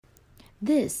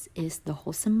This is the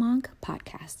Wholesome Monk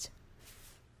Podcast.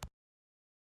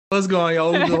 What's going on,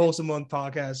 y'all? Welcome to the Wholesome Monk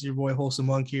Podcast. Your boy Wholesome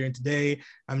Monk here, and today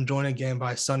I'm joined again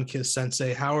by Sunkiss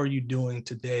Sensei. How are you doing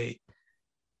today?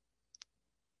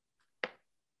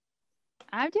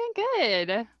 I'm doing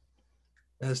good.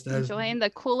 That's enjoying the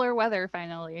cooler weather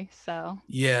finally. So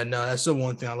yeah, no, that's the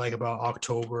one thing I like about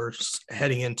October,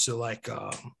 heading into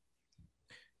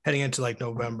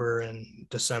November and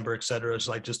December, etc. It's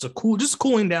like just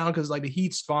cooling down because like the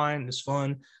heat's fine, it's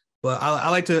fun. But I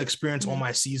like to experience all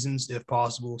my seasons if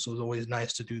possible. So it's always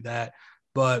nice to do that.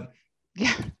 But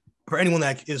yeah, for anyone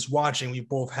that is watching, we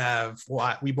both have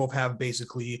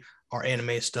basically our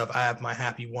anime stuff. I have my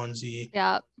happy onesie.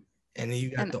 Yep. And then you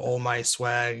got the All Might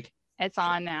swag. It's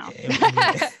on now.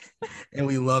 and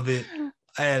we love it.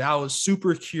 And I was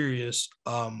super curious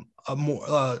to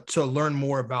learn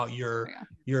more about your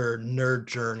nerd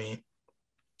journey.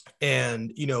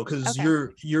 And because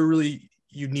you're really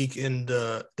unique in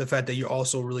the fact that you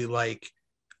also really like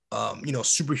the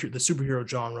superhero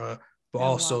genre, but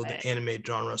also the anime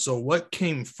genre. So what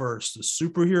came first, the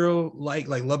superhero like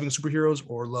loving superheroes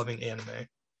or loving anime?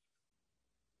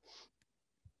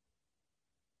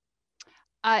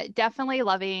 Definitely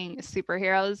loving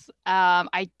superheroes.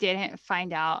 I didn't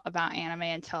find out about anime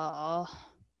until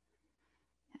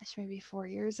maybe 4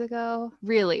 years ago,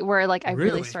 really, where like I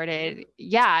really started.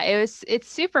 Yeah, it's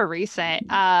super recent.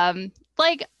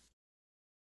 Like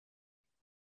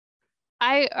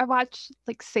I watched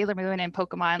like Sailor Moon and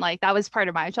Pokemon, like that was part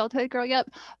of my childhood growing up,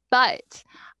 but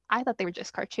I thought they were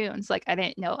just cartoons. Like I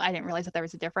didn't realize that there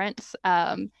was a difference.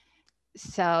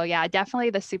 So yeah, definitely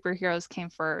the superheroes came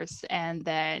first, and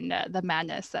then the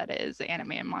madness that is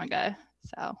anime and manga.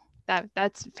 So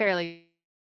that's fairly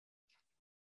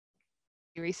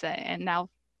recent, and now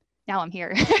I'm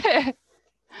here.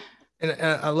 And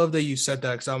I love that you said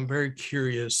that because I'm very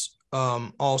curious.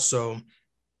 Also,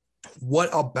 what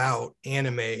about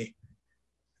anime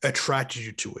attracted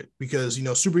you to it? Because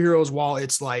superheroes, while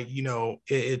it's like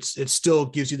it still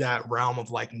gives you that realm of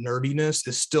like nerdiness,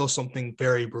 it's still something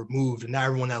very removed, and not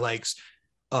everyone that likes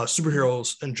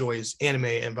superheroes enjoys anime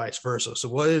and vice versa. So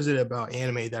what is it about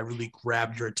anime that really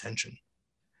grabbed your attention?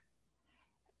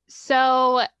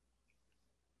 So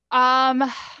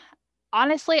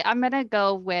honestly, I'm gonna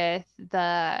go with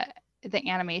the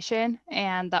animation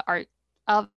and the art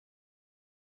of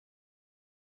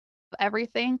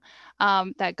everything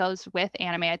that goes with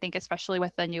anime. I think especially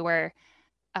with the newer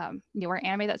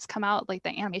anime that's come out, like the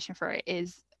animation for it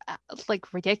is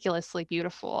like ridiculously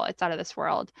beautiful. It's out of this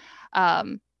world.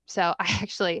 So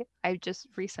I just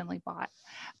recently bought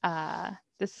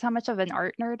this is how much of an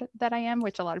art nerd that I am,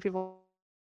 which a lot of people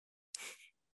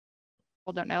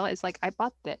don't know, is like I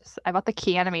bought the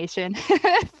key animation for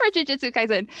Jujutsu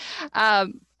Kaisen.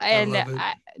 And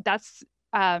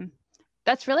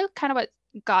that's really kind of what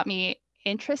got me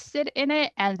interested in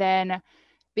it. And then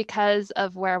because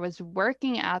of where I was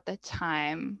working at the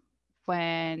time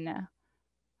when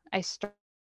I started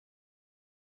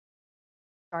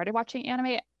watching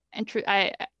anime, and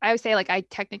I would say like I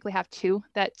technically have two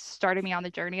that started me on the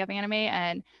journey of anime,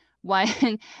 and one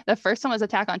the first one was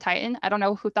Attack on Titan. I don't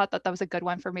know who thought that was a good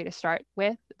one for me to start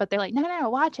with, but they're like, no,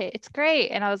 watch it, it's great.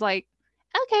 And I was like,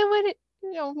 okay,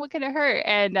 what could it hurt?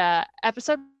 And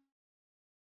episode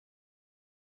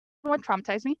one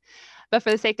traumatized me, but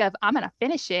for the sake of I'm gonna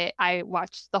finish it, I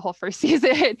watched the whole first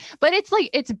season. But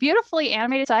it's beautifully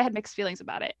animated, so I had mixed feelings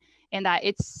about it, and that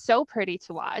it's so pretty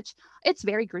to watch. It's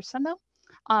very gruesome though.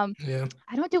 I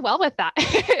don't do well with that.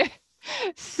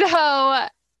 So I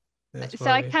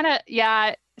kind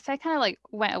of like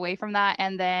went away from that,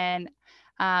 and then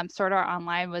Sword Art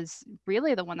Online was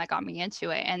really the one that got me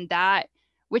into it, and that,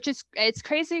 which is, it's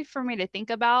crazy for me to think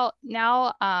about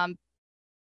now,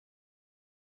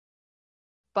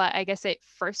 but I guess it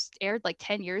first aired like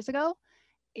 10 years ago,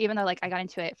 even though like I got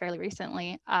into it fairly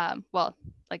recently, well,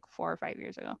 like 4 or 5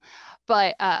 years ago.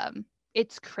 But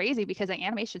it's crazy because the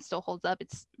animation still holds up.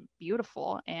 It's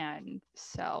beautiful. And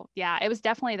so, yeah, it was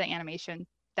definitely the animation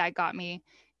that got me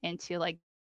into like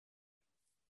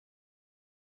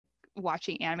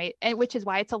watching anime, and which is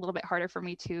why it's a little bit harder for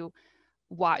me to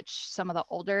watch some of the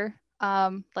older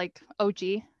like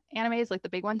OG animes, like the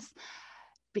big ones,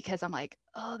 because I'm like,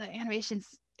 oh, the animation's,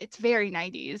 it's very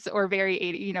 90s or very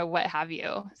 80s, what have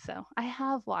you. So I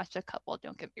have watched a couple,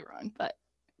 don't get me wrong, but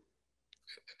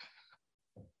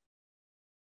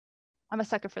I'm a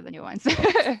sucker for the new ones.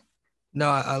 No,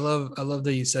 I love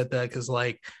that you said that, because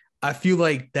like I feel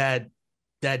like that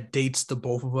dates the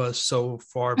both of us so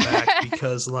far back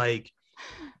because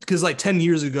 10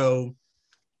 years ago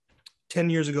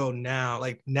now,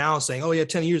 like now saying, oh yeah,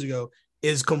 10 years ago,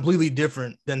 is completely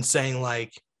different than saying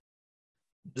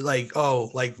oh,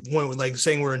 like when, like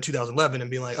saying we're in 2011 and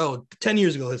being like, oh, 10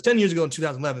 years ago, it's 10 years ago in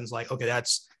 2011 is like, okay,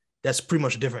 that's pretty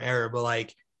much a different era. But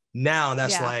like now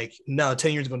that's Yeah. like, no,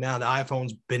 10 years ago now, the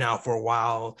iPhone's been out for a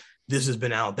while. This has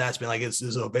been out. That's been like, it's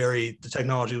the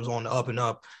technology was on the up and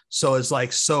up. So it's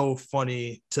like so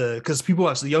funny because people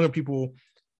have, younger people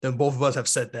than both of us have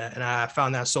said that. And I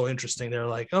found that so interesting. They're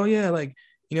like, oh yeah, like,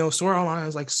 Sword Art Online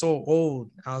is like so old.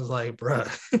 I was like,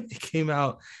 bruh, it came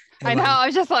out. I know. I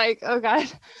was just like, oh God.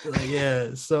 Like,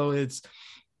 yeah. So it's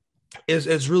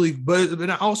really, but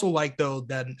I also like though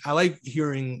that I like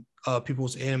hearing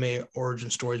people's anime origin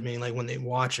stories, meaning like when they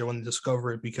watch it, when they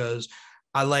discover it, because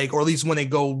I like, or at least when they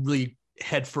go really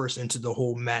headfirst into the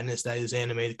whole madness that is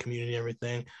anime, the community and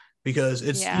everything, because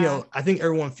it's, I think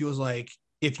everyone feels like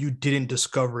if you didn't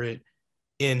discover it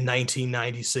in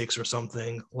 1996 or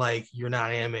something, like you're not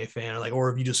an anime fan,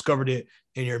 or if you discovered it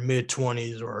in your mid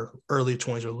 20s or early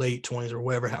 20s or late 20s or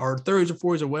whatever, or 30s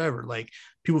or 40s or whatever, like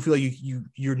people feel like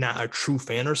you're not a true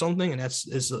fan or something. And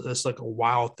that's like a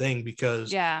wild thing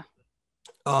because we're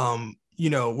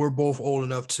both old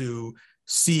enough to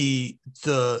see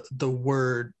the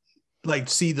word, like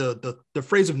see the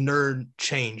phrase of nerd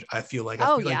change. I feel like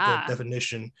like the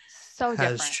definition has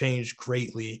different. Changed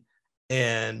greatly.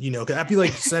 And cause I feel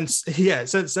like since I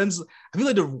feel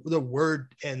like the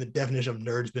word and the definition of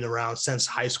nerd's been around since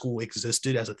high school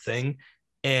existed as a thing,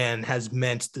 and has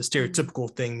meant the stereotypical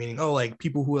thing, meaning, oh, like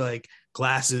people who like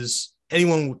glasses,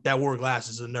 anyone that wore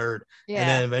glasses is a nerd. And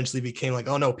then eventually became like,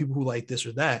 oh no, people who like this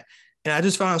or that. And I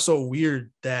just found it so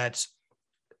weird that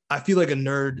I feel like a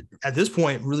nerd at this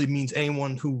point really means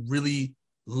anyone who really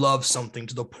loves something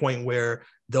to the point where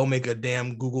they'll make a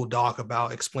damn Google Doc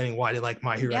about explaining why they like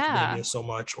My Hero Academia so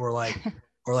much, or like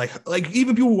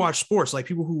even people who watch sports, like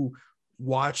people who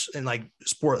watch and like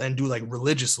sport and do like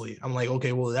religiously. I'm like,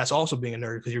 okay, well, that's also being a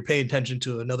nerd because you're paying attention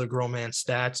to another grown man's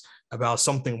stats about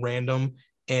something random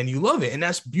and you love it, and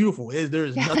that's beautiful.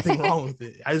 There's nothing wrong with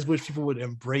it. I just wish people would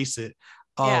embrace it.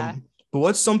 But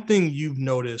what's something you've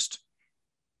noticed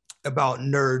about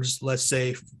nerds, let's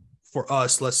say for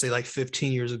us, let's say like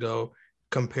 15 years ago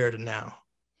compared to now?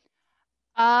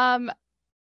 I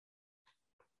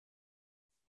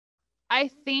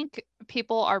think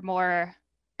people are more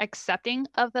accepting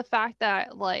of the fact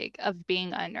that, like, of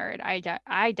being a nerd.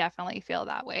 I definitely feel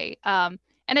that way. And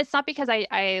it's not because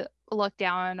I look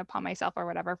down upon myself or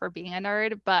whatever for being a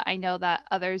nerd, but I know that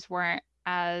others weren't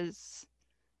as,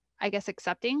 I guess,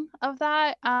 accepting of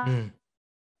that.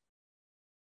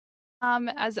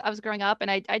 As I was growing up, and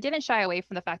I didn't shy away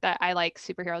from the fact that I like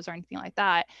superheroes or anything like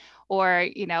that, or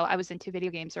I was into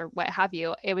video games or what have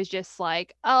you. It was just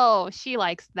like, oh, she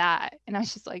likes that, and I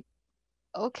was just like,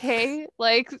 okay,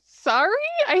 like, sorry.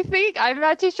 I think I'm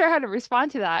not too sure how to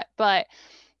respond to that, but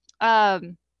I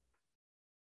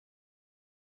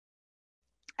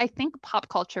think pop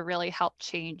culture really helped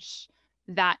change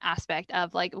that aspect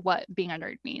of like what being a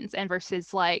nerd means, and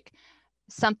versus like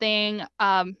something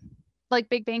like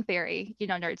Big Bang Theory,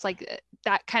 nerds like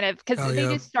that kind of, because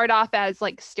they just start off as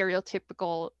like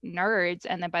stereotypical nerds,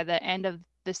 and then by the end of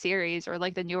the series or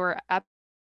like the newer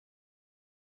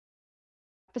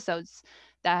episodes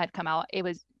that had come out,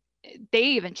 they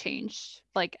even changed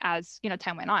like as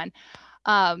time went on.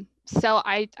 So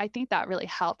I think that really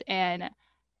helped, and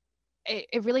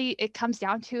it comes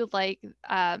down to like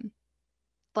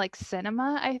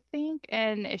cinema, I think,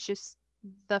 and it's just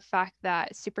the fact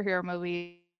that superhero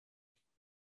movies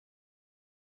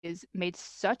made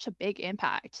such a big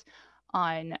impact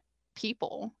on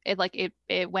people.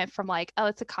 It went from like, oh,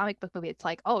 it's a comic book movie. It's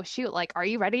like, oh shoot, like, are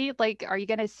you ready? Like, are you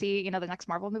gonna see the next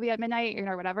Marvel movie at midnight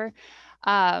or whatever?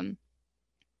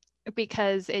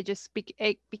 Because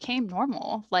it became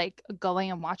normal, like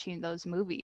going and watching those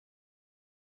movies.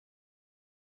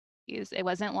 It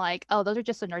wasn't like, oh, those are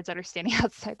just the nerds that are standing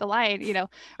outside the line,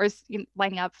 or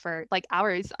lining up for like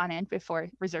hours on end before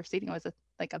reserved seating was a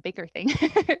bigger thing.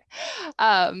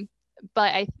 But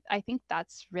I think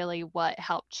that's really what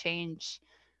helped change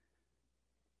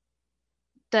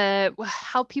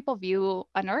how people view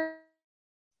a nerd.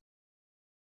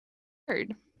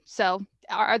 So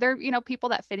are there people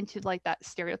that fit into like that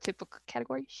stereotypical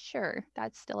category? Sure,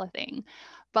 that's still a thing,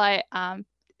 but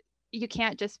you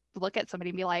can't just look at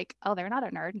somebody and be like, oh, they're not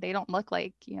a nerd, they don't look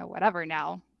like whatever.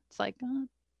 Now it's like,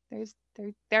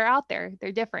 they're out there,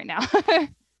 they're different now.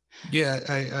 Yeah,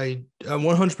 I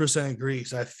 100% agree,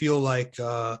 because I feel like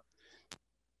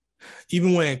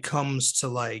even when it comes to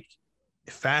like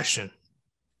fashion,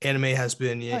 anime has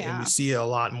been, and we see it a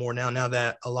lot more now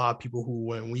that a lot of people who,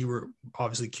 when we were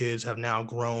obviously kids, have now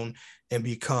grown and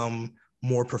become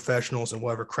more professionals in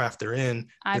whatever craft they're in.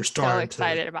 I'm They're so starting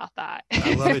excited about that.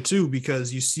 I love it too,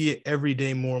 because you see it every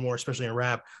day more and more, especially in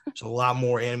rap. There's a lot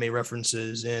more anime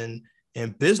references and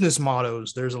business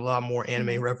mottos. There's a lot more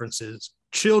anime references.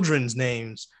 Children's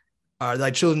names are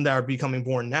like children that are becoming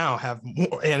born now have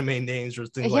more anime names or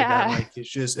things like that. Like it's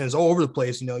just, and it's all over the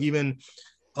place, you know, even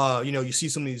you know, you see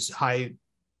some of these high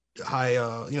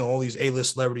you know, all these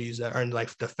A-list celebrities that are in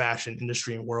like the fashion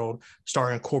industry and world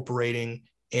start incorporating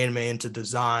anime into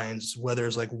designs, whether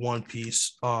it's like One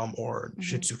Piece or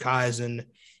Shitsu Kaisen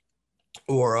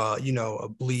or you know, a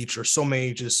Bleach, or so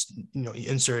many, just, you know, you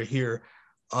insert it here.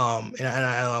 And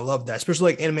I love that,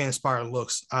 especially like anime inspired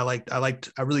looks. I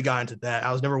really got into that.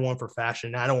 I was never one for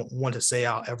fashion. I don't want to say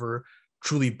I'll ever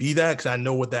truly be that, because I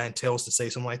know what that entails to say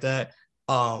something like that.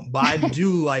 But I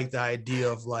do like the idea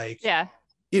of like, Yeah.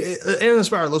 Anime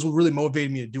inspired looks. What really motivated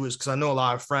me to do is because I know a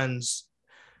lot of friends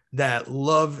that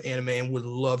love anime and would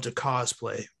love to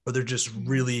cosplay, but they're just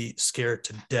really scared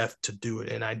to death to do it.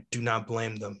 And I do not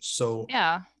blame them. So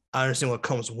Yeah. I understand what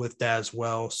comes with that as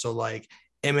well. So like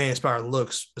anime inspired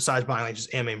looks, besides buying like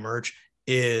just anime merch,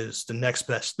 is the next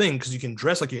best thing, because you can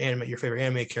dress like your favorite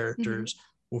anime characters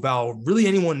without really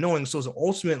anyone knowing. So it's an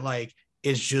ultimate, like,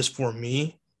 it's just for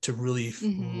me to really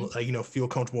like, you know, feel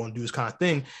comfortable and do this kind of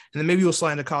thing. And then maybe you'll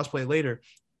slide into cosplay later.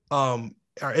 Or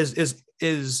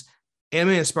is anime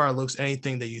inspired looks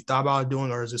anything that you thought about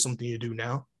doing, or is it something you do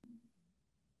now?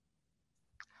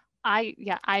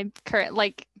 I'm current,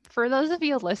 like, for those of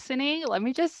you listening, let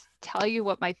me just tell you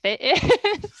what my fit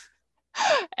is.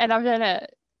 And I'm gonna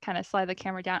kind of slide the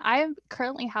camera down. I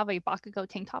currently have a Bakugo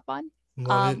tank top on,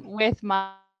 with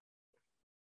my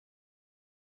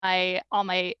all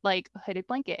my like hooded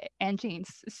blanket and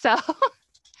jeans. So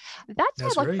that's my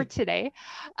look great for today.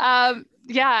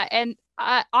 Yeah, and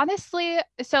honestly,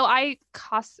 so I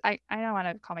don't want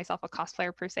to call myself a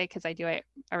cosplayer per se, because I do it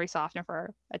every so often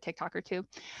for a TikTok or two.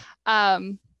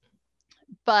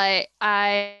 But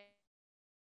I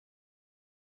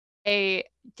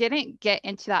didn't get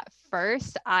into that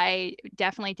first. I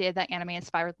definitely did the anime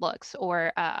inspired looks,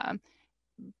 or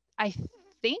I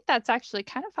think that's actually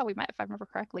kind of how we met, if I remember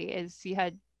correctly, is you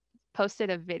had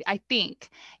posted a video. I think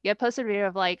you had posted a video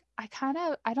of like, I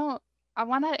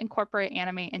want to incorporate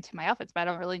anime into my outfits, but I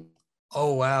don't really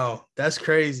Oh wow, that's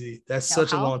crazy. That's know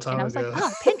such a how. long time And I was ago. like,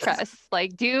 oh, Pinterest,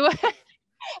 like, do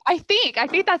I think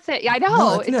that's it. Yeah, I No,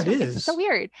 know. I think It's so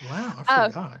weird. Wow, I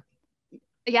forgot.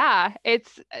 Yeah,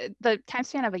 it's the time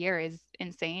span of a year is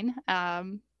insane.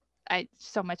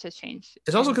 So much has changed.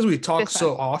 It's also because we talk this month.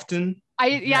 so often.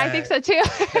 I think so too.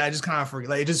 I just kind of forget.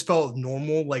 Like, it just felt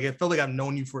normal. Like, it felt like I've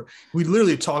known you for. We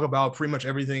literally talk about pretty much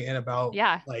everything, and about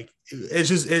like, it's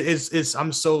just it's.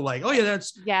 I'm so like, oh yeah,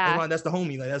 that's the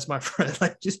homie. Like, that's my friend.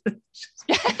 Like, it's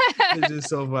just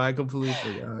so fun. I completely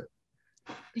forgot.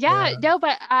 Yeah, no,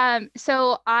 but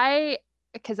so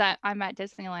because I'm at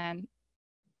Disneyland.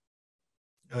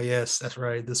 Oh yes, that's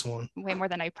right. This one. Way more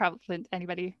than I probably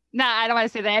anybody. Nah, I don't want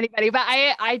to say that anybody, but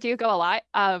I do go a lot.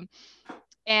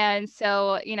 And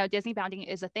so, you know, Disney bounding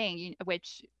is a thing,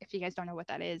 which, if you guys don't know what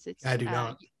that is, it's I do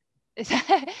not.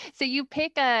 So you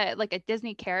pick a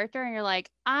Disney character and you're like,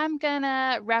 I'm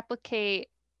gonna replicate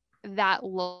that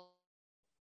look,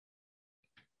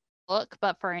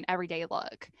 but for an everyday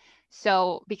look.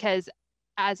 So because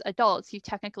as adults, you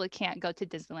technically can't go to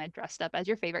Disneyland dressed up as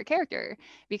your favorite character,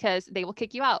 because they will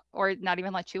kick you out or not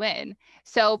even let you in.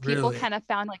 So people kind of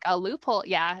found like a loophole.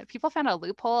 Yeah, people found a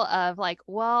loophole of like,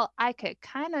 well, I could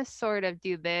kind of sort of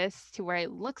do this to where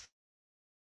it looks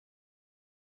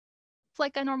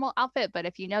like a normal outfit, but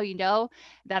if you know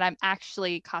that I'm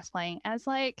actually cosplaying as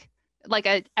like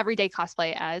a everyday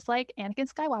cosplay as like Anakin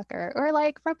Skywalker or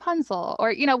like Rapunzel,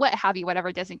 or, you know, what have you,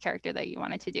 whatever Disney character that you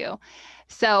wanted to do.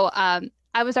 So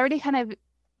I was already kind of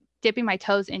dipping my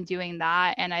toes in doing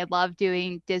that, and I love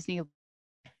doing Disney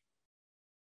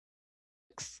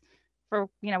looks for,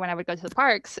 you know, when I would go to the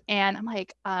parks. And I'm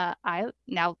like, I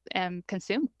now am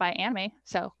consumed by anime,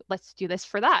 so let's do this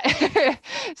for that.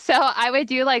 So I would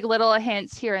do like little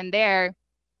hints here and there.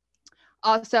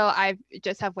 Also, I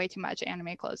just have way too much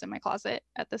anime clothes in my closet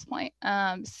at this point.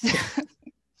 So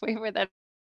way more than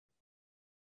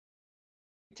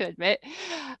to admit.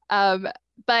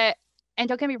 But, and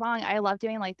don't get me wrong, I love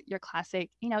doing like your classic,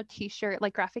 you know, t-shirt,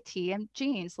 like graphic tee and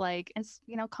jeans, like, and,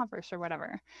 you know, Converse or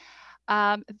whatever.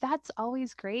 That's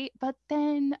always great, but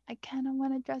then I kind of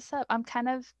want to dress up. I'm kind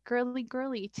of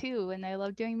girly too, and I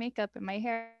love doing makeup and my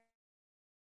hair.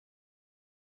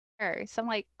 So I'm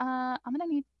like, I'm gonna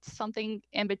need something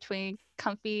in between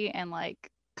comfy and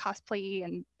like cosplay.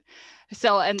 And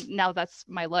so, and now that's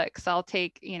my look. So I'll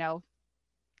take, you know,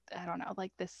 I don't know,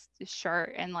 like this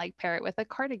shirt and like pair it with a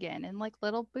cardigan and like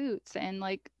little boots, and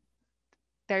like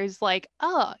there's like,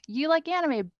 oh, you like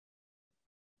anime,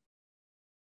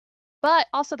 but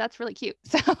also that's really cute.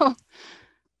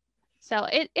 So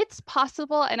it's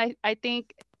possible, and I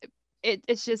think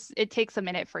it's just, it takes a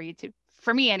minute for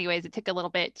me anyways, it took a little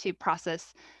bit to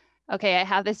process. Okay, I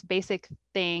have this basic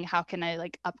thing. How can I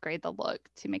like upgrade the look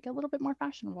to make it a little bit more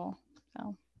fashionable?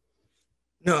 So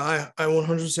No, I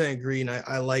 100% agree, and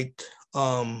I like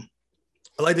that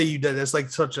you did. That's like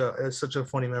it's such a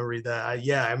funny memory that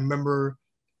I remember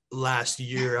last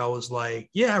year I was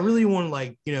like, yeah, I really want to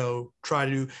like, try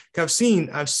to. I've seen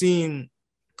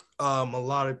a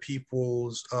lot of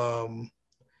people's TikToks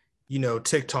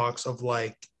of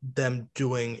like them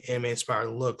doing anime inspired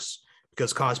looks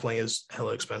because cosplaying is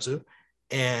hella expensive.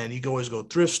 And you can always go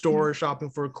thrift store shopping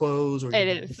for clothes, or it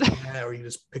you is. or you can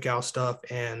just pick out stuff.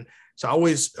 And so I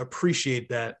always appreciate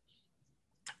that.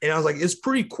 And I was like, it's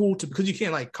pretty cool because you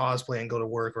can't like cosplay and go to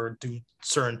work or do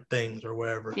certain things or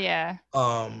whatever. Yeah.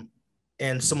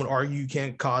 And someone argue you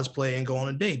can't cosplay and go on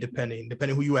a date, depending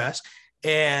who you ask.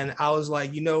 And I was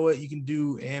like, you know what? You can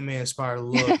do anime inspired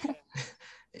look.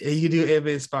 You can do anime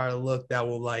inspired look that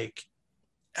will like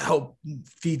help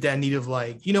feed that need of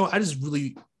like, I just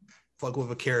really fuck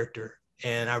with a character,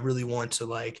 and I really want to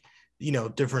like,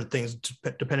 different things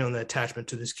depending on the attachment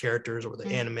to these characters or the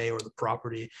anime or the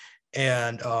property.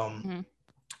 And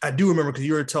I do remember because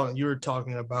you were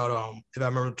talking about if I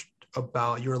remember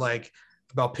about, you were like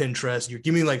about Pinterest, you're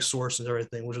giving me like sources and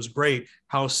everything, which was great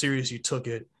how serious you took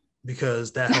it,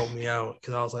 because that helped me out,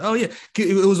 because I was like, oh yeah,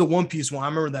 it was a One Piece one. I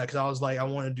remember that because I was like, I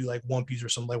want to do like One Piece or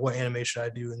something, like what anime should I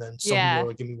do? And then some people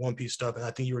would give me One Piece stuff, and I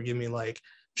think you were giving me like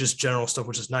just general stuff,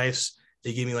 which is nice.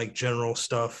 They gave me like general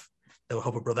stuff that will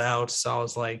help a brother out, so I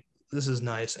was like, this is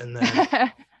nice. And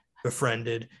then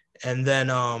befriended, and then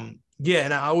yeah,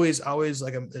 and I always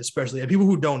like, especially, and people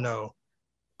who don't know,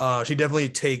 she definitely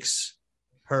takes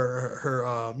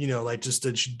her like just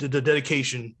the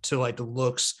dedication to like the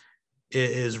looks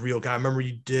is real. I remember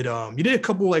you did a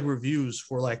couple like reviews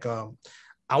for like I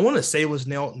want to say it was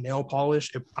nail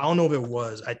polish. I don't know if it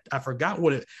was. I forgot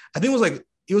what it. I think it was like,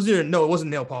 it was either, no, it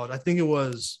wasn't nail polish. I think it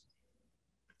was.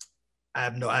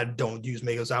 I don't use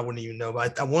makeup, so I wouldn't even know.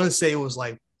 But I want to say it was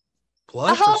like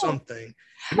blush or something.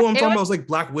 You know what I'm talking about? It was like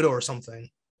Black Widow or something.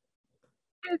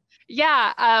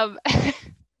 Yeah.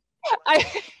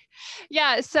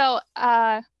 So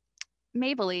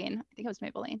Maybelline, I think it was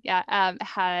Maybelline,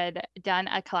 had done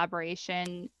a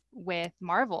collaboration with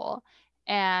Marvel,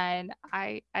 and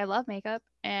I love makeup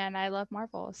and I love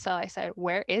Marvel, so I said,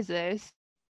 where is this?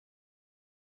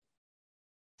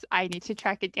 I need to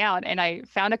track it down, and I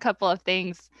found a couple of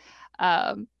things,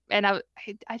 and I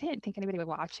didn't think anybody would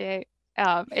watch it.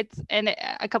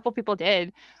 A couple people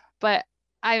did, but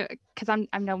because I'm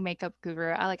no makeup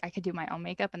guru, I could do my own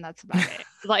makeup and that's about it.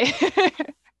 Like,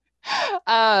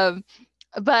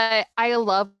 but I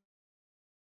love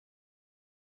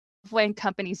when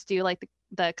companies do like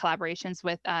the collaborations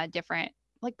with different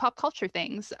like pop culture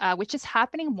things, which is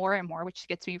happening more and more, which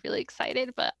gets me really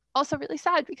excited, but also really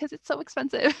sad because it's so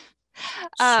expensive.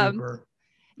 Super.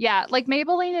 Yeah, like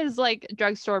Maybelline is like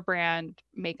drugstore brand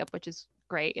makeup, which is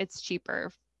great. It's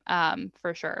cheaper,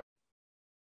 for sure.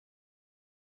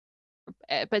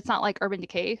 But it's not like Urban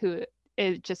Decay, who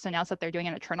just announced that they're doing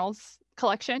an Eternals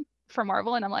collection for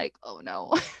Marvel, and I'm like, oh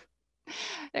no,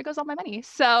 there goes all my money.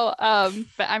 So,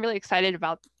 but I'm really excited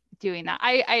about doing that.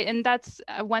 And that's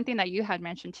one thing that you had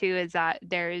mentioned too, is that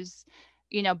there's,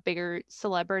 bigger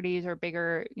celebrities or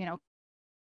bigger,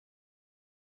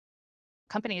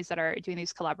 companies that are doing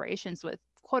these collaborations with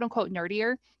quote unquote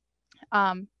nerdier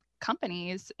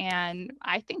companies. And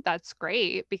I think that's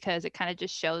great because it kind of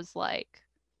just shows like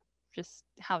just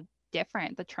how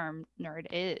different the term nerd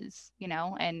is,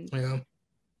 and yeah.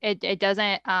 It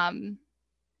doesn't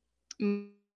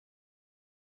mean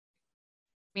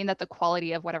that the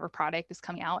quality of whatever product is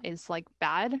coming out is like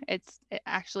bad. It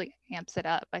actually amps it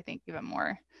up, I think, even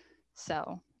more.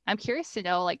 So I'm curious to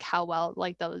know like how well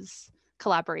like those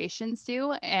collaborations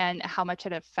do and how much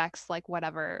it affects like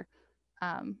whatever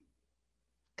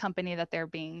company that they're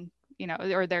being,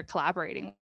 or they're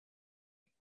collaborating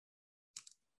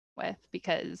with,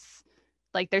 because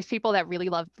like there's people that really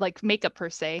love like makeup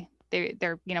per se.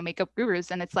 They're makeup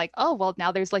gurus, and it's like, oh well,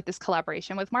 now there's like this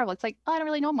collaboration with Marvel. It's like, oh, I don't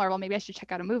really know Marvel, maybe I should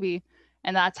check out a movie.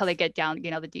 And that's how they get down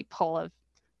the deep hole of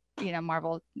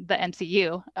Marvel, the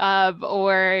MCU,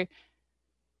 or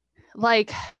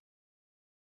like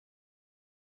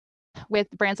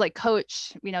with brands like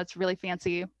Coach, it's really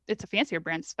fancy. It's a fancier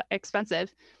brand,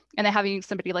 expensive, and then having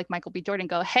somebody like Michael B. Jordan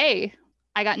go, hey,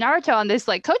 I got Naruto on this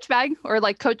like Coach bag or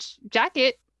like Coach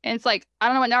jacket, and it's like I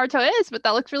don't know what Naruto is, but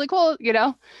that looks really cool, you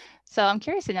know. So I'm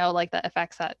curious to know like the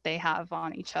effects that they have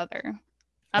on each other.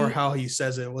 Or how he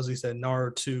says it. Was he said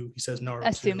Naruto? He says Naruto.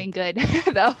 Assuming good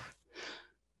though.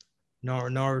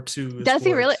 Naruto. Does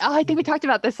he really? Oh, I think we talked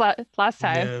about this last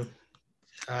time.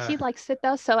 Yeah. He likes it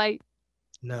though, so I'll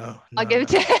give it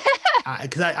to.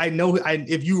 Because I know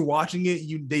if you were watching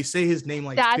it, they say his name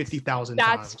like 50,000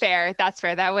 times. That's fair. That's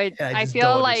fair. That would I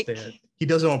feel like understand. He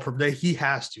doesn't on purpose. He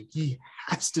has to do.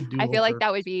 I feel like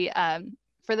that would be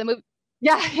for the movie.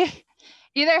 Yeah.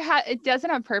 Either it does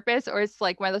it on purpose, or it's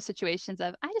like one of those situations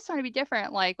of I just want to be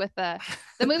different, like with the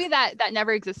movie that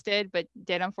never existed but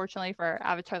did unfortunately for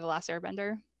Avatar: The Last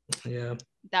Airbender. Yeah.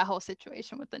 That whole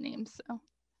situation with the names. So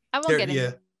I won't get into.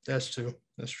 Yeah, that's true.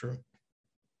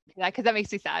 Yeah, because that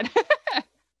makes me sad.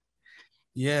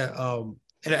 Yeah.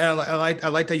 And I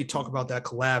like that you talk about that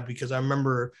collab, because I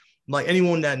remember, like,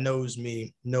 anyone that knows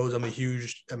me knows I'm a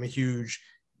huge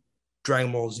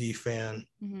Dragon Ball Z fan.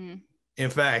 Mm-hmm. In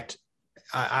fact,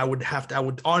 I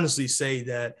would honestly say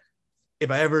that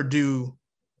if I ever do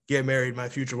get married, my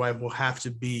future wife will have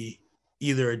to be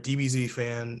either a DBZ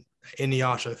fan,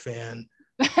 Inuyasha fan,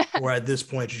 or at this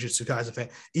point Jujutsu Kaisen fan.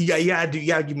 You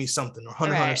gotta give me something, or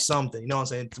Hunter something. You know what I'm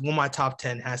saying? One of my top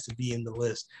 10 has to be in the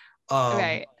list.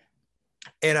 Right.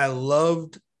 And I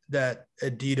loved that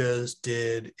Adidas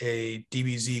did a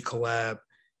DBZ collab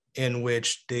in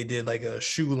which they did like a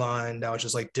shoe line that was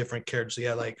just like different characters. So you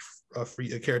had like a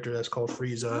character that's called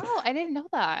Frieza. Oh, I didn't know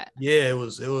that. Yeah, it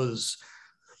was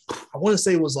I want to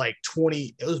say it was like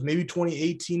it was maybe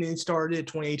 2018 it started,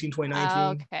 2018, 2019.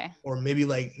 Oh, okay. Or maybe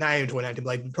like not even 2019, but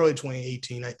like probably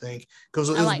 2018, I think. Because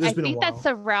it's been a while. That's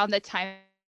around the time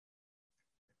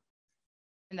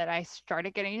that I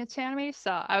started getting into anime.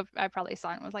 So I probably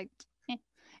saw it and was like, eh.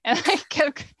 And I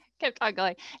kept on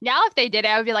going. Now, if they did it,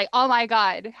 I would be like, oh my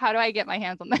God, how do I get my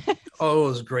hands on this? Oh, it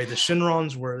was great. The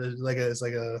Shinrons were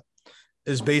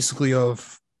it's basically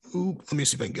of, let me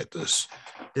see if I can get this.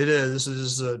 This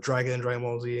is a Dragon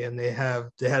Ball Z, and they had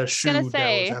a shoe that was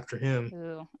after him.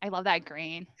 Ooh, I love that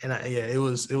green. And it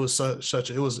was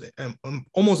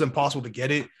almost impossible to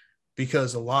get it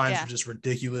because the lines were just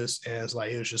ridiculous, and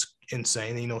it was just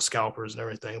insane. You know, scalpers and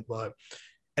everything,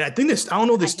 and I think I don't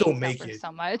know if they still make it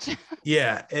so much.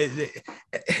 Yeah,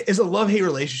 it's a love-hate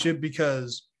relationship,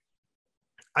 because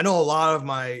I know a lot of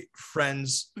my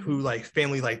friends who like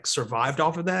family like survived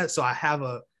off of that. So I have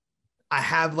a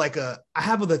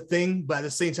thing, but at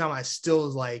the same time, I still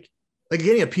like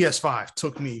getting a PS5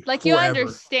 took me like forever. You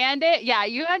understand it. Yeah,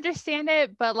 you understand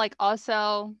it, but like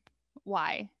also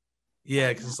why? Yeah,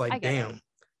 because it's like, damn.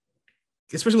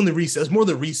 Especially when the resale, it's more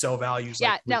the resale values.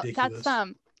 Yeah, like, no, ridiculous.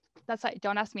 That's like,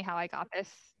 don't ask me how I got this.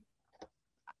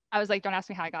 I was like, don't ask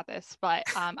me how I got this, but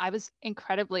I was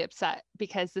incredibly upset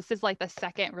because this is like the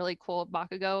second really cool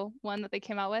Bakugo one that they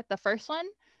came out with. The first one,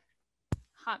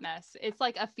 hot mess. It's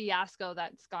like a fiasco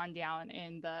that's gone down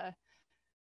in the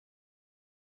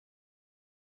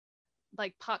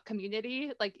like pop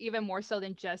community, like even more so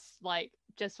than just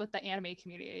with the anime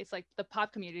community. It's like the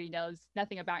pop community knows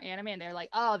nothing about anime, and they're like,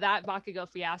 oh, that Bakugo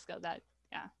fiasco,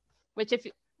 which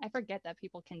I forget that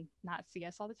people can not see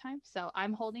us all the time. So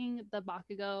I'm holding the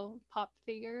Bakugo pop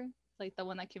figure, like the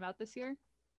one that came out this year.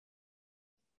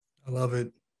 I love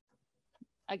it.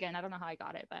 Again, I don't know how I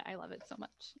got it, but I love it so much.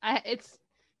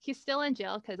 He's still in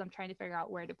jail because I'm trying to figure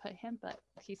out where to put him, but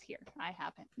he's here. I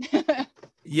have him.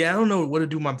 Yeah, I don't know what to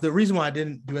do. The reason why I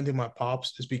didn't do anything with my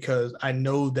pops is because I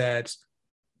know that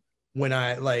when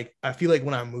I feel like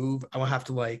when I move, I'm gonna have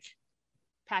to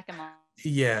pack him up.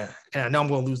 Yeah, and I know I'm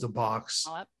gonna lose the box.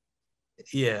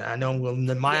 Yeah, I know I'm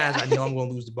gonna. Eyes, I know I'm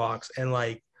gonna lose the box, and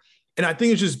I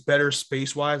think it's just better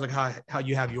space wise, like how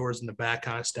you have yours in the back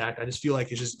kind of stacked. I just feel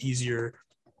like it's just easier.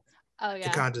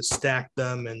 To kind of stack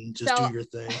them and just do your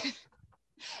thing.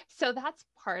 So that's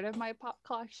part of my pop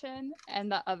collection,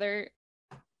 and the other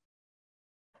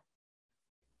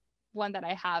one that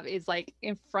I have is like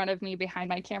in front of me behind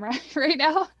my camera right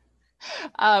now.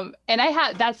 And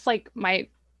that's like my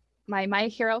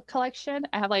Hero collection.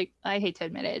 I have I hate to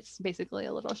admit it, it's basically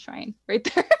a little shrine right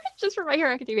there just for My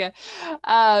Hero Academia.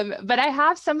 But I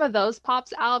have some of those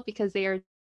pops out because they are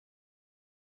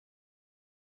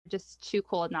just too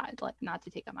cool not to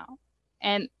take them out.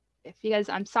 And if you guys,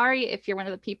 I'm sorry if you're one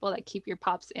of the people that keep your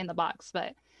pops in the box,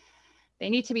 but they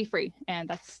need to be free, and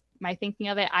that's my thinking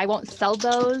of it. I won't sell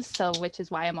those, so which is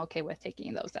why I'm okay with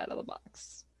taking those out of the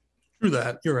box. True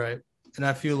that, you're right. And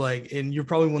I feel like, and you're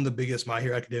probably one of the biggest My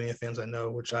Hero Academia fans I know,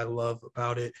 which I love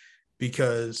about it,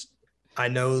 because I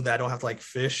know that I don't have to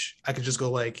fish. I could just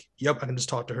go yep, I can just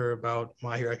talk to her about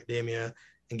My Hero Academia,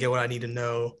 and get what I need to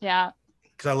know. Yeah.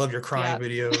 Because I love your crying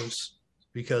videos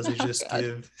because they just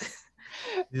give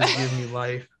me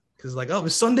life. Because like, oh,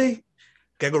 it's Sunday.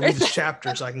 Gotta go read this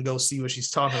chapter so I can go see what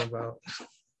she's talking about.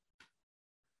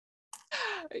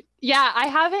 Yeah, I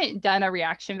haven't done a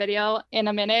reaction video in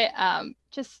a minute.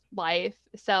 Just life.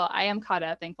 So I am caught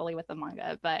up, thankfully, with the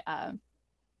manga. But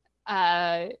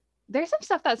there's some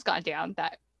stuff that's gone down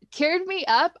that teared me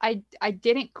up. I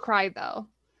didn't cry though.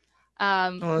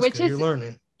 Which good. You're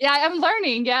learning. Yeah, I'm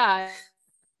learning. Yeah.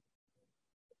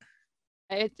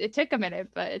 It took a minute,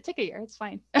 but it took a year. It's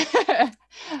fine.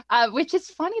 Which is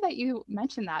funny that you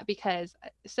mentioned that, because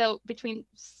so between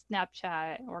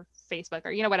Snapchat or Facebook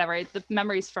or whatever, the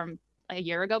memories from a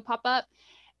year ago pop up,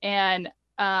 and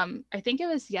I think it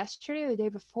was yesterday or the day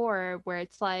before where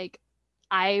it's like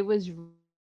I was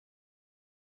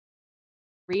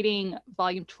reading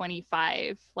volume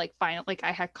 25, like finally, like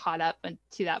I had caught up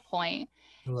to that point,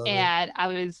 and I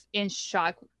was in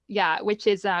shock. Yeah, which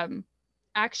is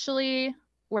actually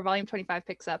where volume 25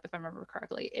 picks up, if I remember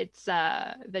correctly. It's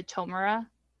the Tomura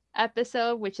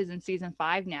episode, which is in season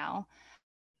 5 now.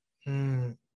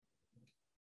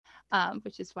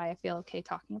 Which is why I feel okay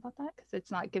talking about that, because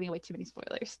it's not giving away too many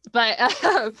spoilers. But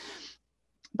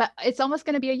it's almost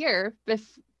going to be a year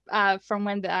from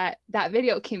when that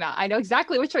video came out. I know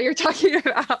exactly which one you're talking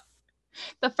about.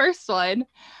 The first one,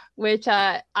 which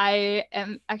I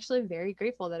am actually very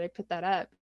grateful that I put that up,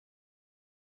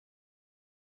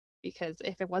 because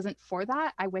if it wasn't for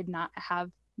that, I would not have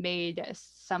made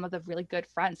some of the really good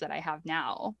friends that I have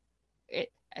now.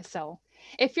 So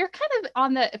if you're kind of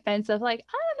on the fence of like,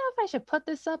 I don't know if I should put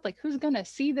this up, like who's gonna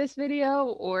see this video,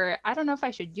 or I don't know if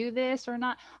I should do this or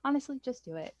not, honestly, just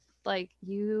do it. Like,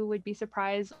 you would be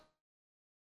surprised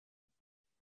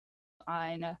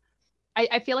on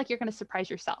I feel like you're going to surprise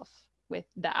yourself with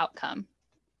the outcome.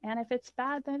 And if it's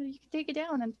bad, then you can take it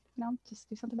down and just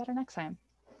do something better next time.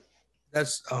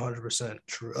 That's 100%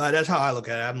 true. That's how I look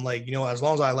at it. I'm like, as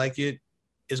long as I like it,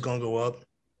 it's gonna go up.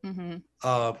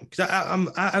 Because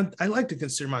I like to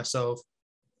consider myself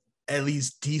at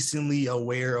least decently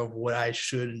aware of what I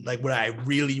should, like what I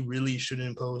really, really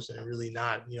shouldn't post and really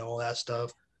not, all that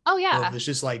stuff. Oh yeah. So if it's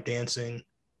just like dancing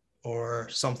or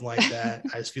something like that,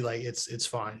 I just feel like it's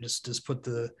fine. Just put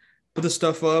the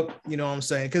stuff up. You know what I'm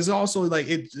saying? Because also like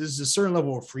it's a certain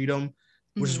level of freedom,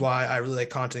 which is why I really like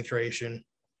content creation.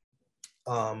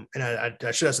 And I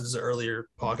should have said this in an earlier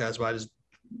podcast, but I just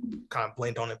kind of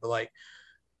blanked on it. But like,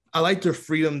 I like the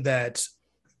freedom that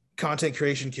content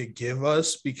creation could give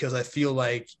us, because I feel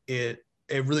like it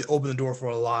really opened the door for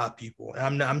a lot of people.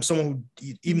 And I'm someone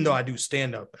who, even though I do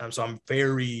stand up, so I'm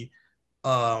very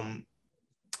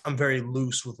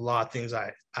loose with a lot of things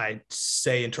I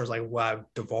say in terms of like what I've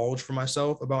divulged about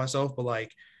myself. But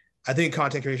like, I think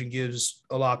content creation gives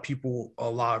a lot of people a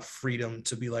lot of freedom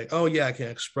to be like, oh yeah, I can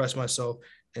express myself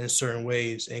in certain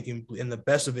ways, and the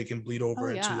best of it can bleed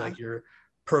over into like your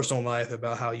personal life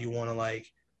about how you want to like,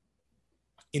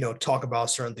 talk about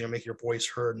certain things or make your voice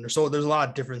heard. And so there's a lot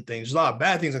of different things. There's a lot of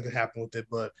bad things that could happen with it,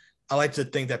 but I like to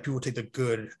think that people take the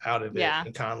good out of it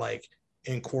and kind of like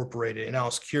incorporate it. And I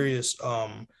was curious,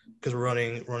 because we're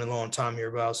running low on time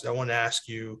here, but I wanted to ask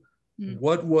you,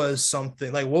 what was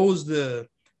the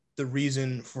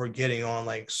reason for getting on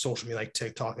like social media, like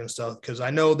TikTok and stuff? Because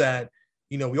I know that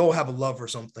we all have a love for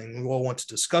something. We all want to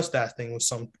discuss that thing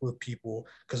with people,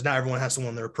 because not everyone has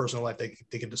someone in their personal life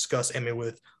they can discuss anime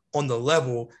with on the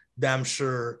level that I'm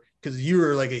sure, because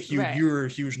you're like you're a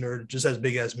huge nerd, just as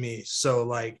big as me. So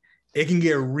like it can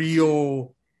get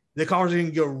real. The conversation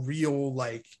can get real,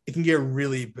 like it can get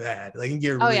really bad. Like it can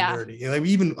get really nerdy. And like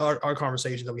even our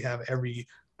conversations that we have pretty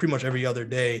much every other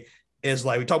day is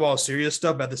like we talk about serious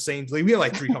stuff at the same, like we have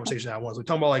like 3 conversations at once. We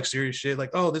talk about like serious shit,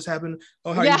 like, oh, this happened,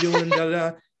 oh, how you doing, da da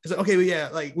da. It's like, okay, but yeah,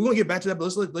 like we're gonna get back to that, but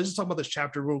let's just talk about this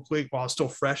chapter real quick while it's still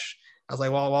fresh. I was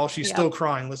like, while she's still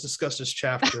crying, let's discuss this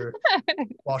chapter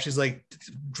while she's like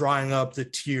drying up the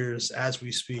tears as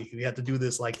we speak. We have to do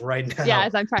this like right now. Yeah,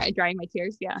 as I'm drying my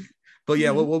tears. Yeah. But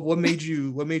yeah, what made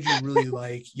you really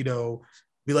like,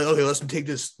 be like, okay, let's take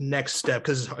this next step?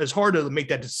 Because it's hard to make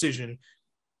that decision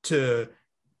to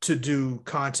do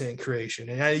content creation,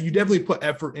 and you definitely put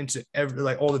effort into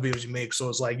all the videos you make. So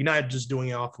it's like you're not just doing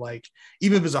it off like,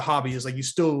 even if it's a hobby, it's like you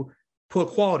still put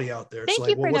quality out there. Thank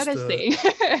you for noticing.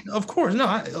 Of course,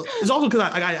 no. It's also because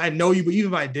I know you, but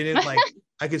even if I didn't, like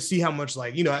I could see how much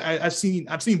like I've seen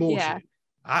bullshit. Yeah.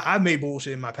 I've made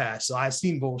bullshit in my past, so I've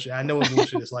seen bullshit. I know what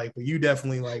bullshit is like. But you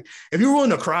definitely like, if you're willing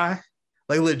to cry,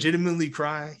 like legitimately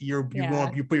cry, you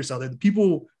put yourself there. The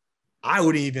people, I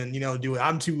wouldn't even do it.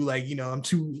 I'm too like I'm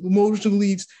too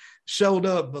emotionally shelled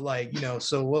up, but like,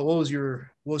 so what was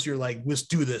your like, let's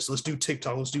do this, let's do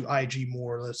TikTok, let's do IG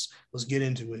more, let's get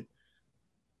into it?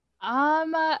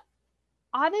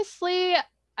 Honestly,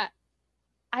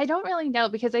 I don't really know,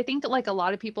 because I think that like a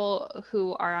lot of people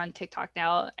who are on TikTok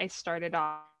now, I started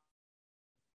off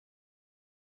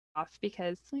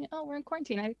because we're in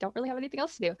quarantine. I don't really have anything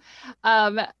else to do.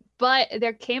 But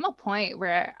there came a point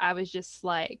where I was just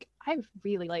like, I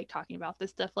really like talking about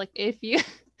this stuff. Like if you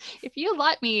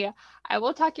let me, I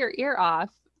will talk your ear off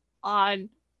on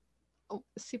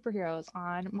superheroes,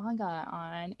 on manga,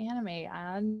 on anime,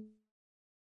 on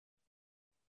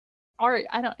art.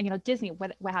 I don't, Disney,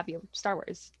 what have you, Star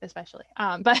Wars especially.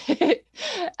 But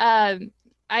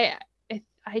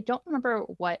I don't remember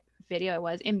what video it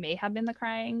was. It may have been the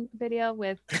crying video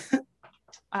with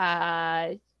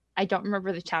I don't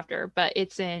remember the chapter, but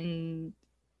it's in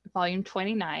volume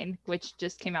 29, which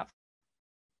just came out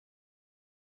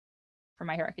for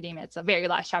My Hero Academia. It's the very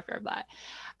last chapter of that,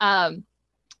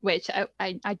 which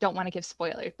I don't want to give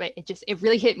spoilers, but it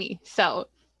really hit me. So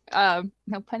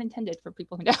no pun intended for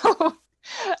people who know.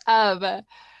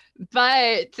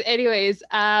 But anyways,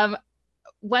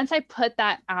 once I put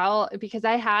that out, because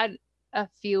I had a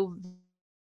few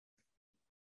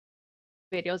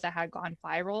videos that had gone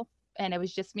viral, and it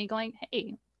was just me going,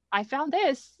 hey, I found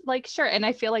this, like, sure. And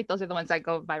I feel like those are the ones that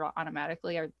go viral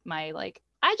automatically, or my like,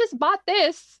 I just bought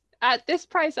this at this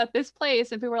price at this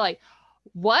place, and people were like,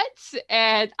 what?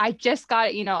 And I just got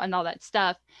it, and all that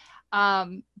stuff.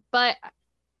 But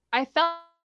I felt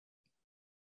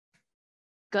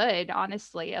good,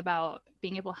 honestly, about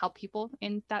being able to help people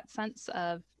in that sense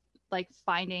of like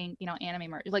finding, anime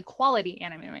merch, like quality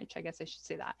anime merch, I guess I should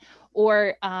say that,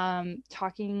 or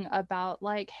talking about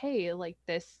like, hey, like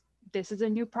this is a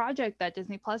new project that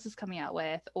Disney Plus is coming out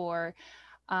with, or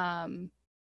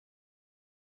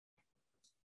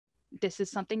this is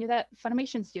something that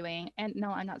Funimation's doing. And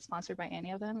no, I'm not sponsored by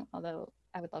any of them, although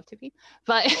I would love to be.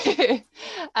 But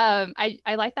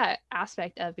I like that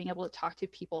aspect of being able to talk to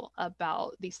people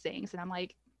about these things. And I'm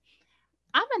like,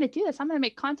 I'm going to do this. I'm going to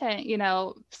make content,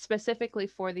 specifically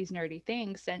for these nerdy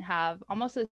things, and have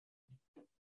almost a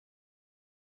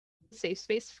safe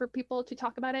space for people to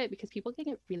talk about it, because people can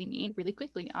get really mean really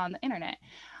quickly on the internet.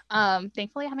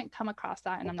 Thankfully, I haven't come across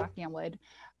that, and I'm knocking on wood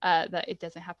that it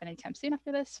doesn't happen anytime soon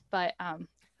after this. But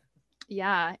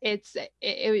yeah, it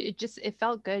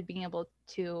felt good being able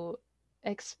to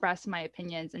express my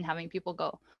opinions and having people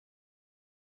go,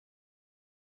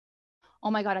 oh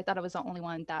my God, I thought I was the only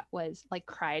one that was like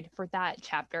cried for that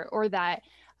chapter, or that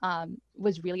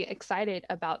was really excited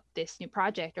about this new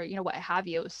project, or, what have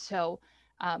you. So,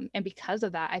 and because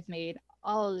of that, I've made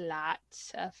a lot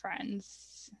of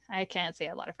friends. I can't say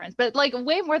a lot of friends, but like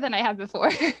way more than I have before.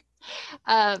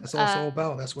 That's what it's all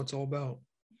about. That's what it's all about.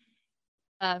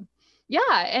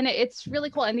 Yeah, and it's really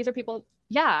cool. And these are people,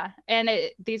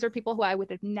 these are people who I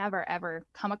would have never, ever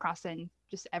come across in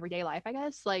just everyday life, I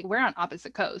guess. Like we're on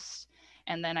opposite coasts.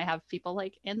 And then I have people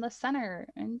like in the center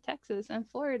in Texas and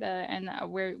Florida, and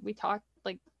where we talk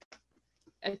like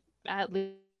at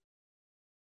least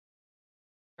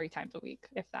 3 times a week,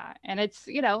 if that. And it's,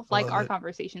 like our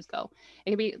conversations go.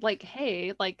 It could be like,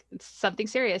 hey, like something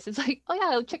serious. It's like, oh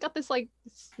yeah, check out this like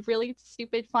really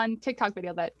stupid, fun TikTok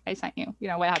video that I sent you,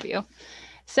 what have you.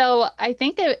 So I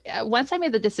think that once I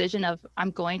made the decision of I'm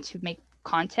going to make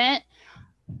content,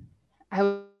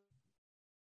 I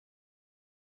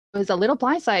was a little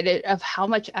blindsided of how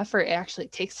much effort it actually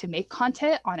takes to make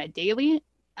content on a daily.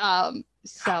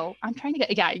 So I'm trying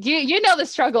to get, you know the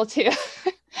struggle too.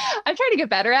 I'm trying to get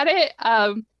better at it.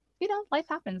 Life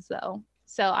happens though.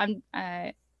 So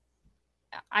I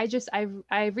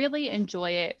really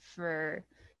enjoy it for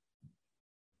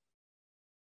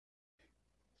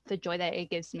the joy that it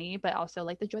gives me, but also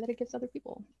like the joy that it gives other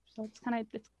people. So it's kind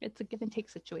of, it's a give and take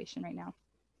situation right now.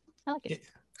 I like it.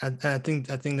 I think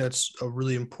that's a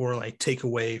really important like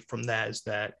takeaway from that, is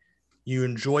that you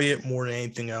enjoy it more than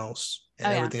anything else,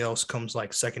 and everything else comes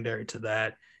like secondary to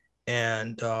that.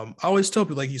 And I always tell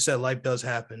people, like you said, life does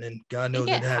happen, and God knows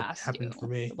it happened for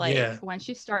me. Like once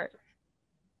you start,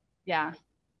 yeah.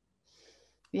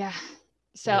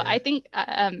 So I think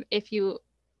if you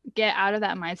get out of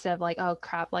that mindset of like, oh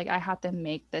crap, like I have to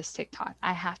make this TikTok,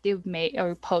 I have to make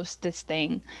or post this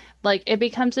thing, like it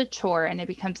becomes a chore and it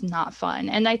becomes not fun.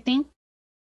 And I think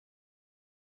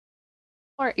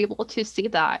people are able to see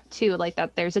that too, like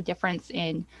that there's a difference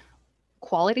in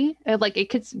quality. Like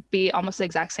it could be almost the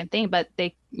exact same thing, but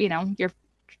they, your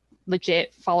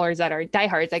legit followers that are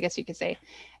diehards, I guess you could say,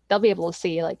 they'll be able to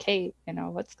see like, hey,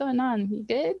 what's going on, you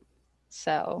good?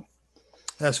 So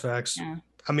that's facts.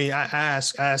 I mean, I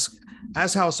ask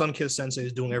That's how Sunkiss Sensei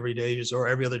is doing every day, just or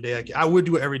every other day. I would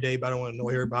do it every day, but I don't want to know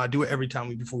here. But I do it every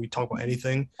time before we talk about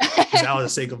anything, just out of the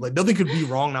sake of like nothing could be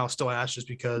wrong. And I'll still ask just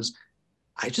because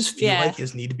I just feel like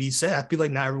it's need to be said. I feel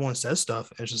like not everyone says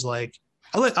stuff. And it's just like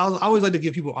I always like to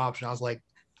give people options. I was like,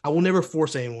 I will never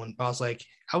force anyone, but I was like,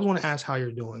 I was want to ask how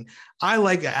you're doing. I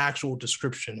like an actual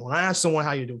description when I ask someone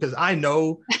how you're doing because I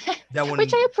know that when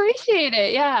which I appreciate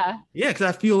it. Yeah, because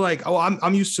I feel like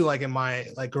I'm used to like in my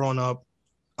like growing up,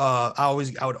 I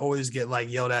would always get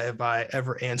like yelled at if I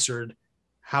ever answered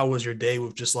how was your day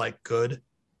with just like good.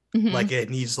 Like it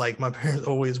needs like my parents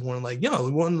always wanted like, yo,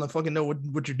 we want to fucking know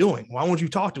what you're doing. Why won't you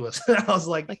talk to us? I was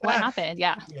like what happened?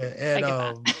 Yeah.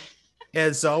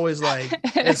 And so always like,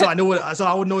 and so I know what, so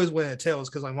I would know what it entails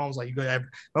because my mom was like, you go,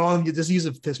 my mom just used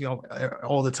to piss me off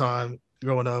all the time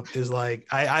growing up. Is like,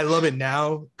 I love it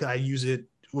now because I use it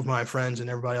with my friends and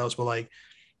everybody else, but like,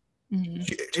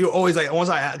 she always like, once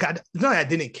I got, not that I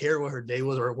didn't care what her day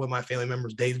was or what my family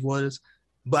members' days was,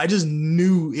 but I just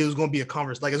knew it was going to be a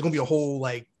conversation. Like, it's going to be a whole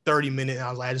like 30-minute. And I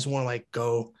was like, I just want to like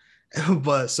go.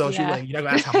 But so she was like, you're not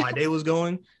going to ask how my day was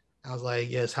going. I was like,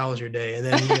 yes, how was your day? And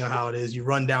then you know how it is. You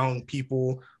run down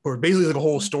people who are basically like a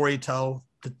whole story tell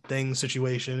the thing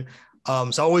situation.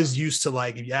 So I always used to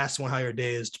like, if you ask someone how your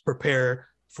day is, to prepare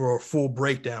for a full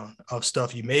breakdown of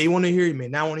stuff you may want to hear, you may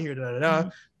not want to hear,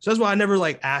 So that's why I never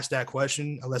like asked that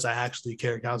question unless I actually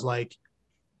cared. I was like,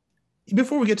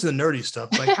 before we get to the nerdy stuff,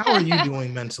 like how are you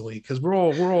doing mentally? Because we're all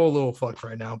a little fucked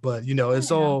right now, but you know, it's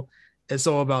all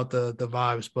about the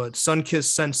vibes. But Sunkiss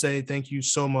Sensei, thank you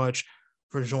so much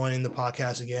for joining the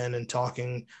podcast again and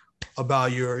talking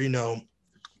about your, you know,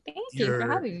 thank you for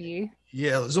having me.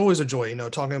 Yeah, it's always a joy, you know,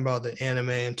 talking about the anime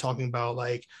and talking about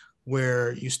like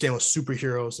where you stand with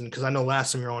superheroes. And because I know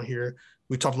last time you're on here,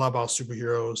 we talked a lot about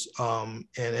superheroes.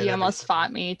 And you almost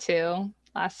fought me too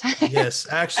last time. Yes,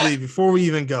 actually, before we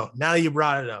even go, now that you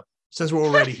brought it up, since we're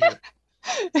already here,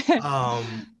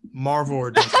 Marvel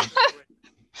or DC?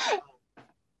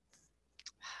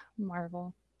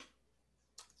 Marvel.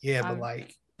 Yeah, but why?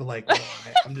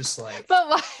 I'm just like, but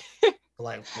why?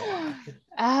 Like,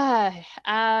 why?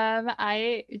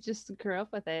 I just grew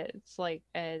up with it. It's like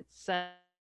it's a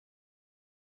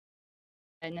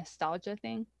nostalgia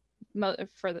thing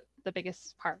for the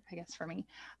biggest part, I guess, for me.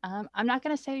 I'm not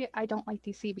gonna say I don't like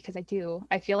DC because I do.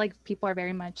 I feel like people are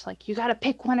very much like, you gotta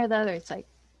pick one or the other. It's like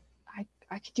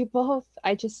I could do both.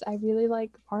 I really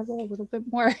like Marvel a little bit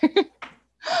more.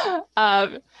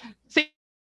 So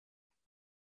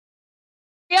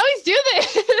we always do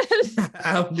this.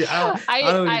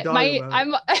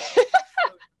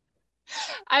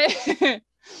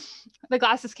 The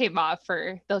glasses came off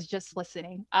for those just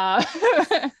listening. You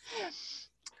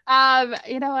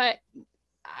know what?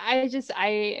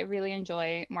 I really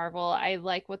enjoy Marvel. I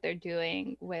like what they're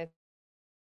doing with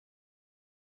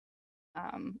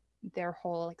their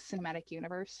whole like cinematic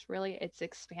universe. Really, it's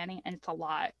expanding and it's a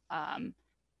lot.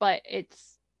 But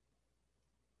it's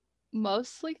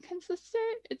mostly consistent.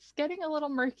 It's getting a little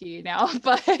murky now,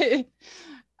 but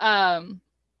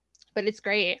it's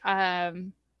great.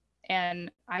 And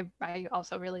I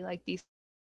also really like DC.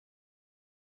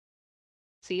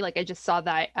 Like I just saw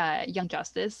that Young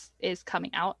Justice is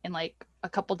coming out in like a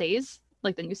couple days,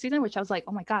 like the new season, which I was like,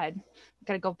 oh my god, I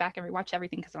gotta go back and rewatch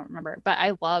everything because I don't remember. But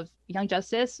I love Young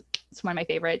Justice. It's one of my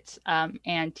favorites.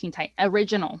 And Teen Titans,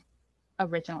 original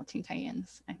Teen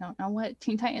Titans. I don't know what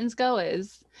Teen Titans Go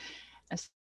is. I'm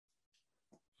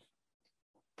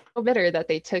so bitter that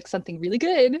they took something really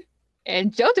good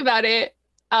and joked about it.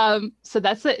 So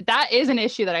that is an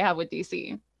issue that I have with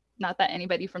DC. Not that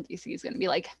anybody from DC is gonna be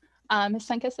like,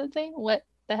 Sunkiss Sensei, what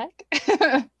the heck?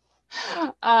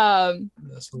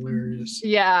 That's hilarious.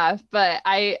 Yeah, but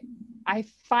I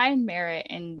find merit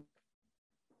in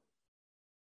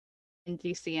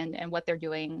DC and what they're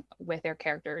doing with their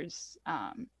characters,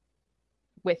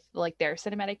 with like their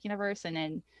cinematic universe. And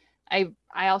then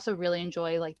I also really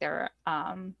enjoy like their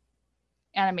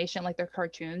animation, like their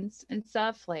cartoons and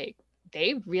stuff. Like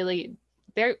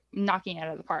they're knocking it out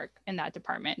of the park in that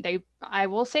department. I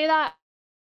will say that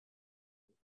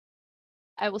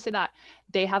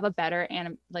they have a better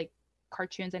like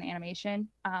cartoons and animation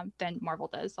than Marvel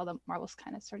does, although Marvel's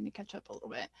kind of starting to catch up a little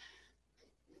bit.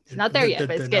 It's not there yet,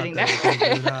 but it's getting there.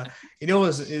 You know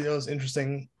what's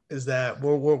interesting is that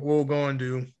what we're going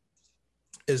to do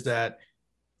is that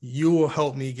you will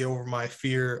help me get over my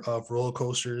fear of roller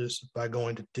coasters by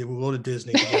we'll go to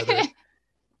Disney together,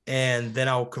 and then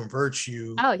I'll convert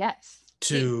you. Oh yes.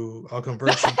 I'll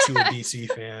convert you to a DC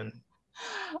fan.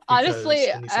 Honestly,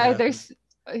 there's,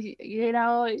 you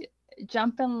know,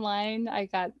 jump in line. I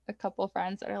got a couple of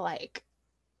friends that are like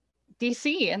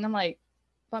DC, and I'm like,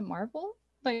 but Marvel,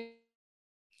 like,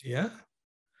 Yeah.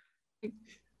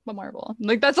 but Marvel,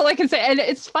 like that's all I can say. And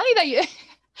it's funny that you,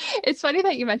 it's funny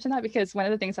that you mentioned that, because one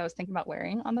of the things I was thinking about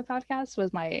wearing on the podcast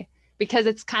was because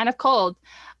it's kind of cold.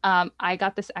 I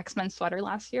got this X-Men sweater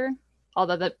last year,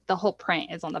 although the whole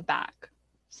print is on the back.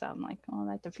 So I'm like, oh,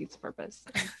 that defeats the purpose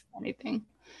of anything.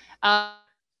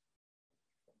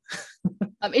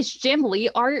 It's Jim Lee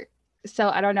art. So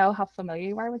I don't know how familiar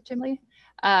you are with Jim Lee.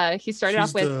 He started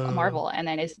off with Marvel, and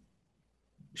then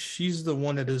she's the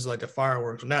one that is like the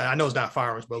fireworks. Now I know it's not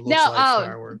fireworks, but it looks like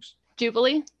fireworks.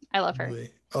 Jubilee. I love her. Jubilee.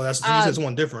 Oh, that's you said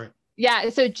one different. Yeah,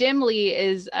 so Jim Lee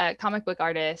is a comic book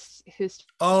artist who's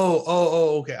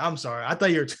okay. I'm sorry. I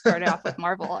thought you were started off with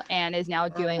Marvel and is now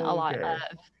doing a lot of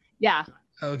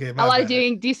okay, a lot of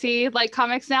doing DC like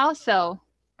comics now. So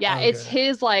yeah, it's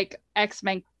his like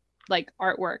X-Men like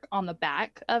artwork on the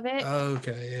back of it.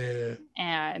 Okay, yeah.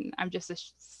 And I'm just a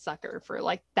sucker for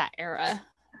like that era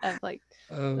of like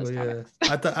those comics.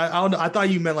 I thought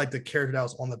you meant like the character that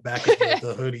was on the back of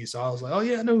the hoodie. So I was like, oh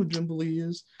yeah, I know who Jubilee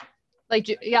is. Like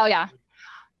yeah.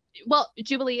 Well,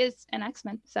 Jubilee is an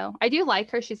X-Men, so I do like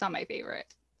her. She's not my favorite.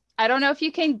 I don't know if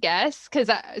you can guess,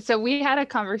 because so we had a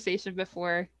conversation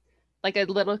before, like a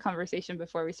little conversation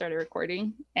before we started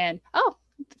recording. And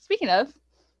speaking of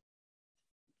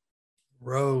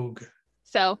Rogue.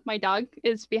 So my dog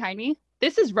is behind me.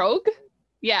 This is Rogue.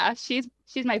 Yeah, she's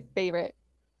my favorite.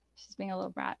 She's being a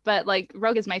little brat, but like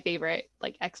Rogue is my favorite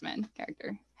like X-Men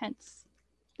character. Hence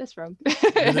this Rogue.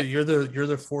 you're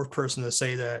the fourth person to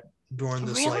say that during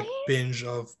this like binge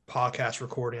of podcast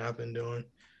recording I've been doing,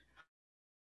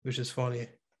 which is funny,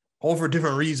 all for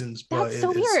different reasons. But that's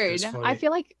so weird. It's I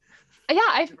feel like,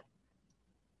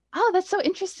 that's so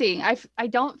interesting. I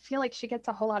don't feel like she gets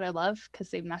a whole lot of love because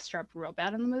they messed her up real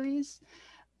bad in the movies,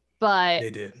 but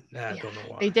they did. I don't know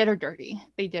why. They did her dirty.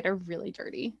 They did her really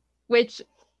dirty, which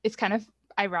is kind of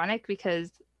ironic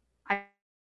because I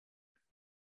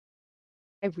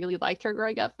really liked her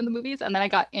growing up in the movies, and then I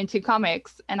got into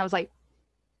comics and I was like,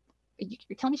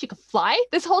 you're telling me she could fly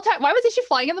this whole time? Why wasn't she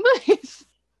flying in the movies?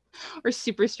 Or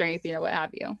super strength, what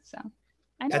have you. So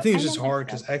I think it's just hard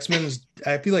because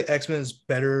I feel like X-Men is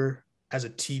better as a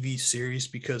TV series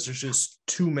because there's just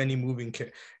too many moving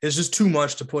characters. It's just too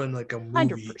much to put in like a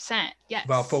movie. 100%, yes.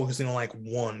 About focusing on like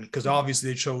one, because obviously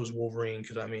they chose Wolverine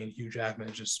because Hugh Jackman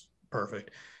is just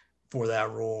perfect for that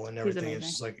role and everything. It's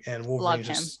just like, and Wolverine is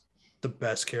just the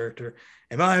best character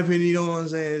in my opinion. You know what I'm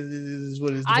saying? This is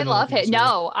what it is. I love it.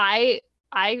 No, I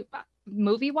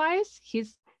movie wise,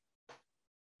 he's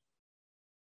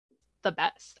the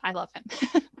best. I love him.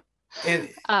 And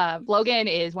Logan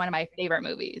is one of my favorite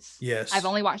movies. Yes. I've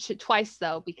only watched it twice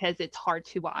though because it's hard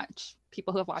to watch.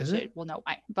 People who have watched it will know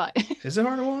why. But is it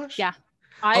hard to watch? Yeah.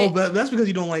 But that's because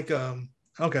you don't like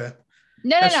okay.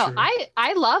 No.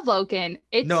 I love Logan.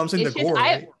 I'm saying the gore,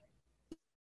 right?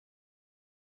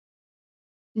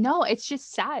 No, it's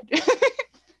just sad.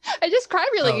 I just cry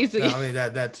really easily. No, I mean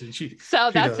that's she.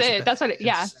 So that's it. That's what.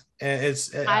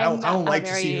 I don't like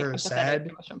to see her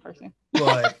sad,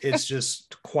 but it's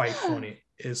just quite funny.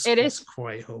 It's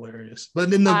quite hilarious,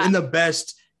 but in the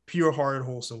best, pure-hearted,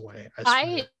 wholesome way.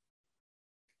 I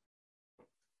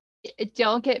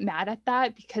don't get mad at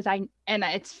that because and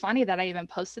it's funny that I even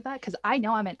posted that because I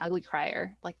know I'm an ugly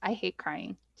crier. Like I hate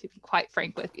crying, to be quite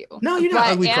frank with you. No, you're not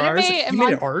ugly criers. You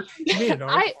made it art.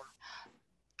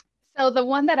 So the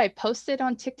one that I posted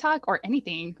on TikTok or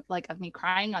anything like of me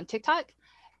crying on TikTok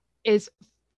is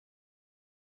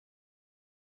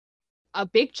a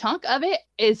big chunk of it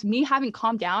is me having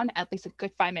calmed down at least a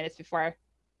good 5 minutes before I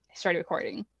started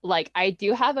recording. Like I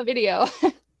do have a video.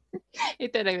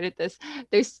 Ethan, I did this.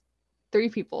 There's 3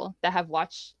 people that have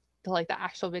watched the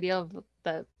actual video of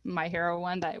the My Hero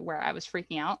one where I was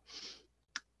freaking out.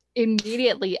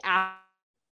 Immediately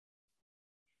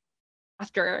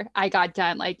after I got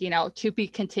done, to be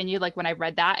continued, like when I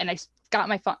read that and I got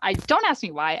my phone, don't ask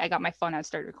me why I got my phone and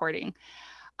started recording.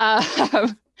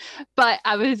 But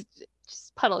I was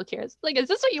just puddle of tears. Like, is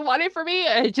this what you wanted for me?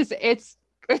 It's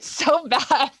so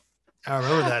bad. I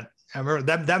remember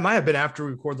that. That might have been after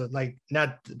we recorded,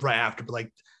 not right after, but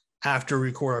after we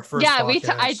record our first. Yeah,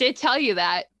 I did tell you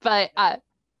that, but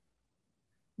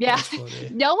yeah,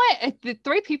 no one. The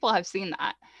 3 people have seen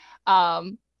that,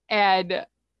 and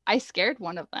I scared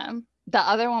one of them. The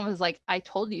other one was like, "I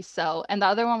told you so," and the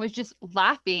other one was just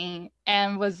laughing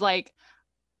and was like,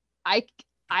 "I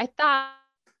thought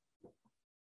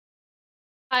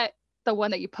the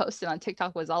one that you posted on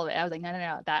TikTok was all of it." I was like,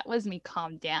 no, that was me.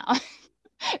 Calm down.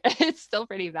 It's still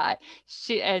pretty bad.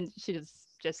 She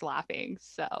just laughing.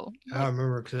 So I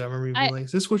remember you being like,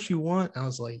 "Is this what you want?" I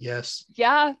was like, "Yes."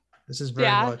 Yeah. This is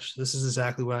very much. This is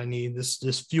exactly what I need.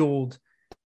 This fueled.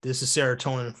 This is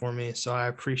serotonin for me. So I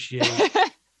appreciate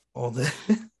all the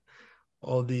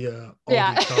the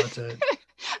content.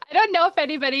 I don't know if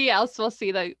anybody else will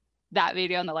see that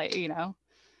video on the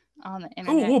on the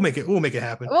internet. We'll make it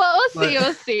happen. Well,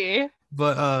 we'll see.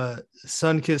 But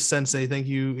Sunkist Sensei, thank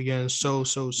you again so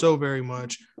very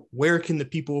much. Where can the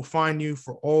people find you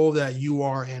for all that you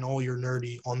are and all your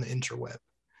nerdy on the interweb?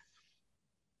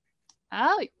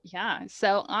 Oh yeah,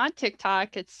 so on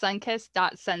TikTok it's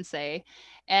sunkist.sensei,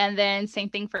 and then same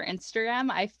thing for Instagram.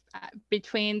 I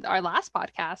between our last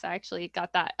podcast I actually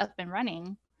got that up and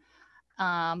running.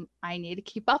 I need to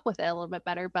keep up with it a little bit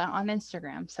better, but on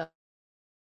Instagram. So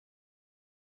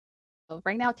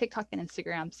right now TikTok and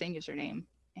Instagram, same username.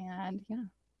 And yeah.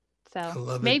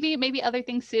 So maybe other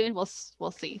things soon. We'll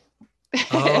see.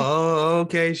 Oh,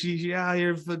 okay. She out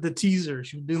here for the teaser.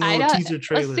 She's doing a little teaser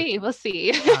trailer. We'll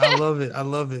see. I love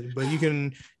it. But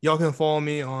y'all can follow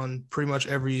me on pretty much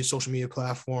every social media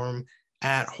platform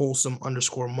at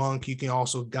wholesome_monk. You can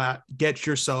also get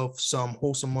yourself some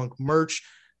Wholesome Monk merch,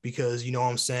 because you know what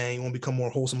I'm saying, you want to become more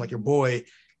wholesome like your boy,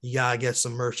 you gotta get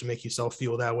some merch to make yourself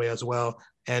feel that way as well.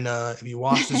 And if you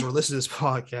watch this or listen to this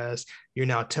podcast, you're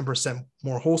now 10%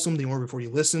 more wholesome than you were before you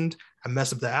listened. I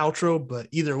messed up the outro, but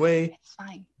either way, it's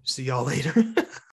fine. See y'all later.